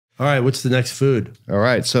All right, what's the next food? All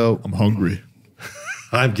right, so I'm hungry.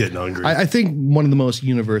 I'm getting hungry. I think one of the most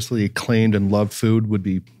universally acclaimed and loved food would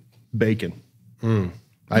be bacon.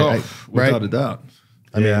 Without a doubt.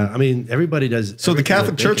 I mean, everybody does. So the everything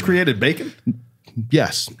Catholic with Church bacon. created bacon?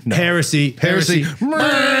 Yes. No. Heresy.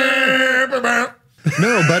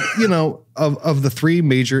 No, but of the three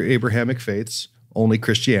major Abrahamic faiths, only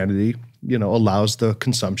Christianity, allows the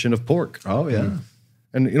consumption of pork. Oh, yeah.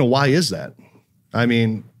 And why is that? I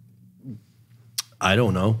mean, I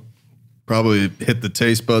don't know. Probably hit the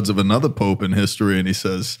taste buds of another pope in history, and he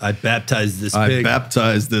says, I baptized this I pig.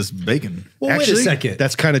 baptized this bacon. Well, actually, wait a second.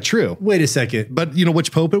 that's kind of true. Wait a second. But you know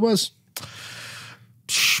which pope it was?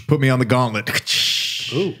 Put me on the gauntlet.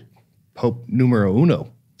 Ooh. Pope numero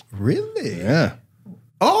uno. Really? Yeah.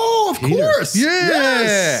 Oh, of course. Yeah.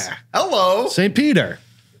 Yes. Hello. St. Peter.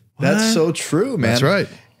 That's so true, man. That's right.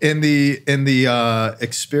 In the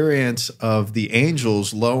experience of the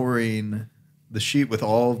angels lowering the sheet with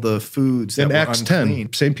all the foods that In were Acts unclean.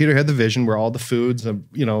 10, St. Peter had the vision where all the foods,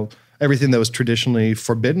 everything that was traditionally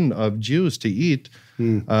forbidden of Jews to eat,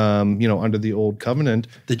 under the old covenant,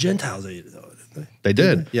 The Gentiles ate it, though, didn't they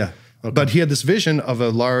did. Yeah. Okay. But he had this vision of a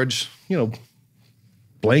large,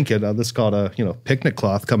 blanket, let's call it a, picnic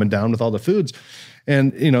cloth coming down with all the foods.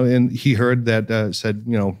 And, and he heard that said,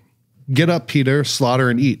 get up, Peter, slaughter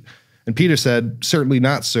and eat. And Peter said, certainly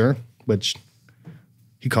not, sir, which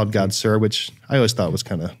he called God sir, which I always thought was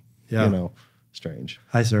kind of, strange.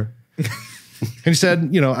 Hi, sir. And he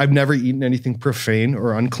said, I've never eaten anything profane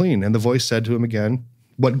or unclean. And the voice said to him again,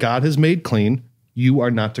 what God has made clean, you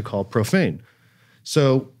are not to call profane.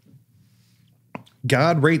 So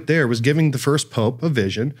God right there was giving the first pope a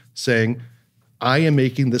vision saying, I am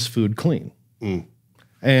making this food clean.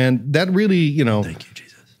 And that really, Thank you,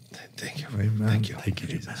 Jesus. Thank you. Amen. Thank you. Thank you,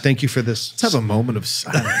 Jesus. Thank you for this. Let's have a moment of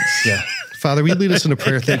silence. Yeah. Father, will you lead us in a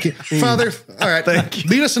prayer? Thank you. Father, all right. Thank you.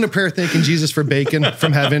 Lead us in a prayer thanking Jesus for bacon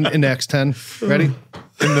from heaven in Acts 10. Ready? In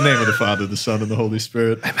the name of the Father, the Son, and the Holy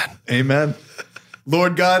Spirit. Amen. Amen.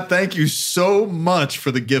 Lord God, thank you so much for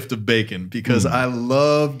the gift of bacon because I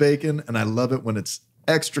love bacon and I love it when it's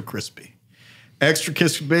extra crispy. Extra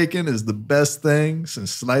crispy bacon is the best thing since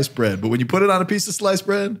sliced bread. But when you put it on a piece of sliced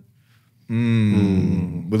bread, with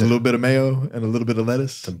a little bit of mayo and a little bit of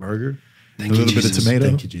lettuce, The burger. a little bit of tomato.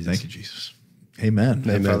 Thank you, Jesus. Thank you, Jesus. Amen.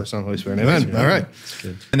 Amen. Father, Son, Holy Spirit. Amen. All right. That's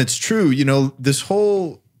good. And it's true, this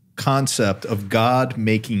whole concept of God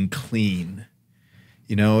making clean,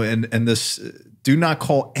 and this do not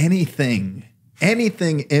call anything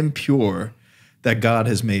impure that God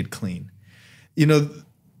has made clean.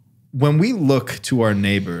 When we look to our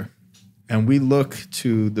neighbor and we look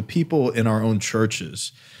to the people in our own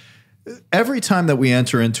churches, every time that we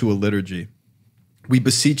enter into a liturgy, we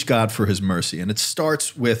beseech God for his mercy. And it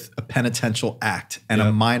starts with a penitential act and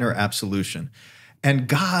a minor absolution. And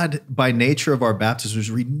God, by nature of our baptism, is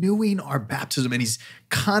renewing our baptism, and he's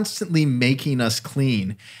constantly making us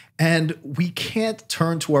clean. And we can't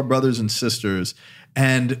turn to our brothers and sisters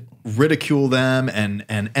and ridicule them and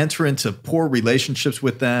enter into poor relationships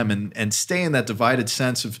with them and stay in that divided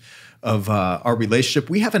sense of our relationship.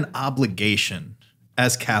 We have an obligation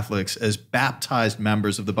as Catholics, as baptized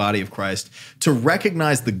members of the body of Christ, to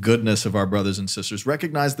recognize the goodness of our brothers and sisters,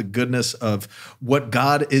 recognize the goodness of what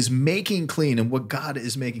God is making clean. And what God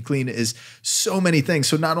is making clean is so many things.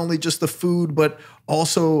 So not only just the food, but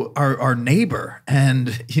also our neighbor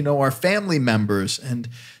and, our family members, and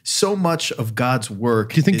so much of God's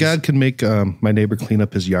work. Do you think God could make my neighbor clean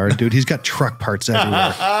up his yard, dude? He's got truck parts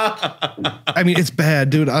everywhere. I mean, it's bad,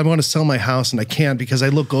 dude. I want to sell my house and I can't because I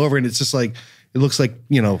look over and it's just like, it looks like,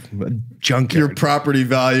 a junkyard. Your property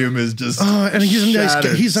value is just and he's a nice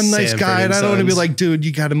guy. He's a nice Sanford guy. And and I don't want to be Sons. like, dude,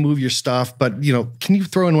 you got to move your stuff. But, can you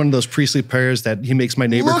throw in one of those priestly prayers that he makes my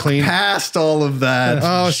neighbor look clean? past all of that.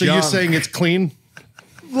 Oh, so you're junk. saying it's clean?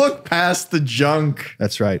 Look past the junk.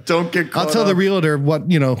 That's right. Don't get caught I'll tell the up. realtor what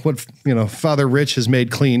Father Rich has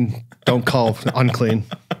made clean. Don't call unclean.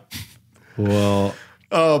 Well,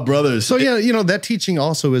 Oh, brothers. So yeah, that teaching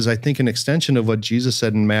also is, I think, an extension of what Jesus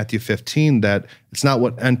said in Matthew 15, that it's not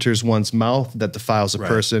what enters one's mouth that defiles a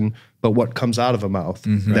person, but what comes out of a mouth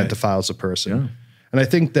that defiles a person. Yeah. And I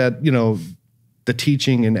think that, the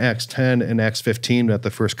teaching in Acts 10 and Acts 15 at the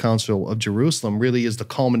First Council of Jerusalem really is the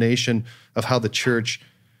culmination of how the church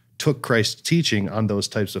took Christ's teaching on those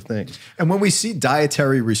types of things. And when we see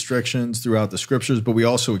dietary restrictions throughout the scriptures, but we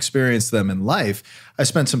also experience them in life. I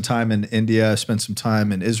spent some time in India, I spent some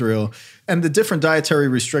time in Israel, and the different dietary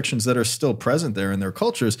restrictions that are still present there in their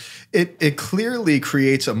cultures, it clearly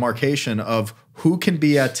creates a marcation of who can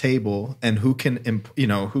be at table and who can,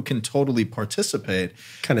 who can totally participate.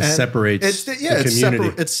 Kind of And separates it's the it's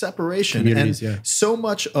community. it's separation. Communities, And yeah. so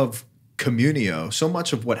much of communio, so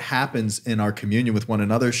much of what happens in our communion with one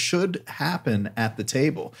another should happen at the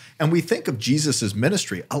table. And we think of Jesus's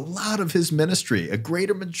ministry. A lot of his ministry, a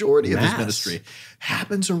greater majority of his Mass. ministry,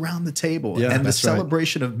 happens around the table. Yeah, and the that's right.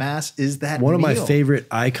 celebration of Mass is that One of my meal. favorite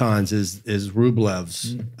icons is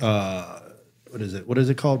Rublev's. What is it? What is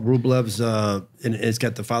it called? Rublev's. And it's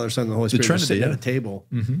got the Father, Son, and the Holy Spirit Trinity, sitting yeah. at a table,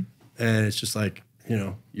 and it's just like,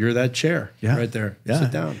 you're that chair right there. Yeah.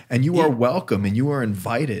 Sit down, And you are welcome and you are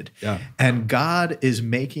invited. Yeah. And God is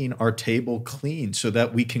making our table clean so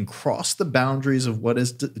that we can cross the boundaries of what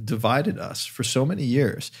has divided us for so many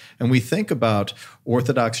years. And we think about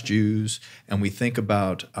Orthodox Jews and we think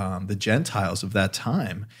about the Gentiles of that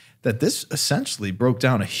time, that this essentially broke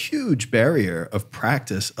down a huge barrier of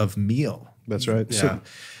practice of meal. That's right. So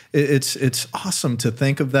it's awesome to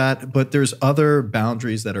think of that, but there's other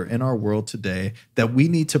boundaries that are in our world today that we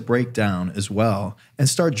need to break down as well and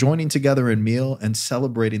start joining together in meal and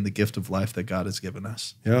celebrating the gift of life that God has given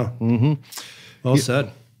us. Yeah. Well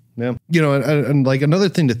said. Yeah. And like another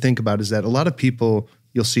thing to think about is that a lot of people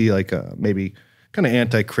you'll see like maybe kind of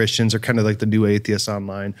anti-Christians or kind of like the new atheists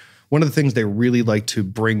online. One of the things they really like to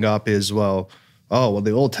bring up is, well,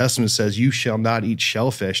 the Old Testament says you shall not eat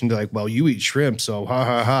shellfish. And they're like, well, you eat shrimp. So ha,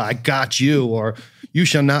 ha, ha, I got you. Or you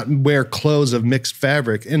shall not wear clothes of mixed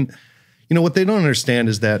fabric. And, what they don't understand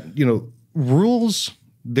is that, rules,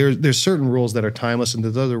 there's certain rules that are timeless and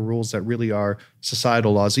there's other rules that really are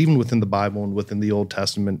societal laws, even within the Bible and within the Old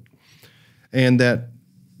Testament. And that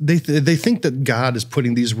they think that God is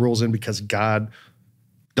putting these rules in because God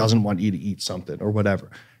doesn't want you to eat something or whatever.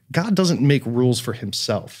 God doesn't make rules for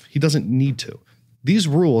himself. He doesn't need to. These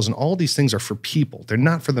rules and all these things are for people. They're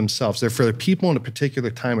not for themselves. They're for the people in a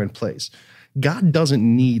particular time and place. God doesn't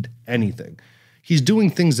need anything. He's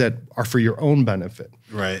doing things that are for your own benefit.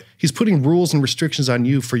 Right. He's putting rules and restrictions on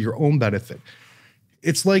you for your own benefit.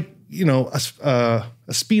 It's like, a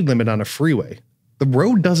speed limit on a freeway. The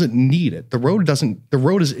road doesn't need it. The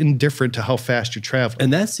road is indifferent to how fast you're traveling.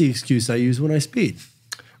 And that's the excuse I use when I speed.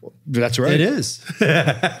 That's right. It is.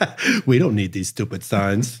 We don't need these stupid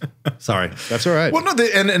signs. Sorry. That's all right. Well, no,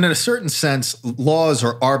 and in a certain sense, laws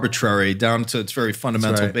are arbitrary down to its very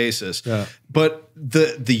fundamental right. basis. Yeah. But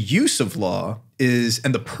the use of law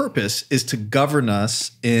and the purpose is to govern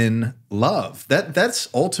us in love. That's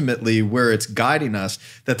ultimately where it's guiding us,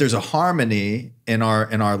 that there's a harmony in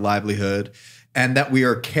our livelihood and that we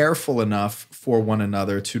are careful enough for one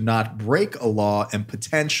another to not break a law and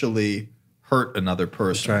potentially hurt another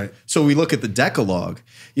person. That's right. So we look at the Decalogue.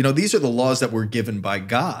 These are the laws that were given by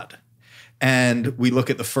God. And we look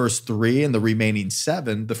at the first 3 and the remaining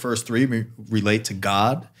 7. The first 3 relate to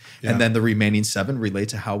God, and then the remaining 7 relate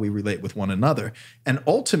to how we relate with one another. And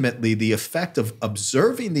ultimately, the effect of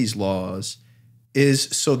observing these laws is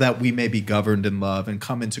so that we may be governed in love and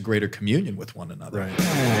come into greater communion with one another.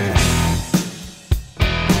 Right.